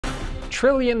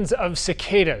Trillions of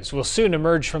cicadas will soon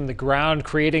emerge from the ground,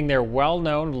 creating their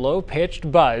well-known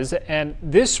low-pitched buzz, and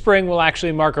this spring will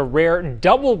actually mark a rare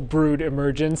double brood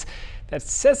emergence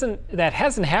that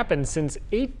hasn't happened since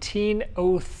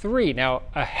 1803. Now,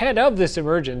 ahead of this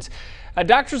emergence,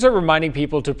 doctors are reminding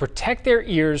people to protect their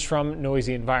ears from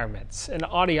noisy environments. An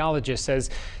audiologist says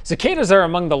cicadas are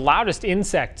among the loudest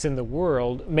insects in the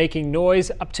world, making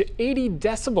noise up to 80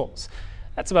 decibels.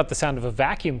 That's about the sound of a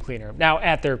vacuum cleaner. Now,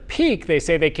 at their peak, they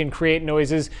say they can create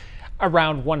noises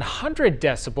around 100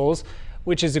 decibels,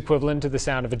 which is equivalent to the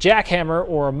sound of a jackhammer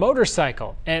or a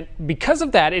motorcycle. And because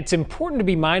of that, it's important to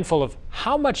be mindful of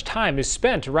how much time is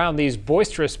spent around these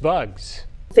boisterous bugs.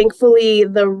 Thankfully,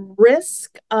 the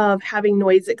risk of having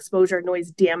noise exposure,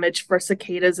 noise damage for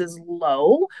cicadas is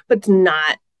low, but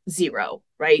not zero,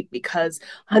 right? Because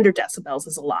 100 decibels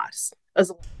is a lot.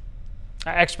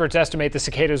 Experts estimate the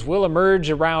cicadas will emerge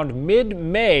around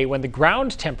mid-May when the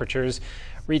ground temperatures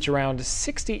reach around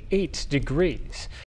 68 degrees.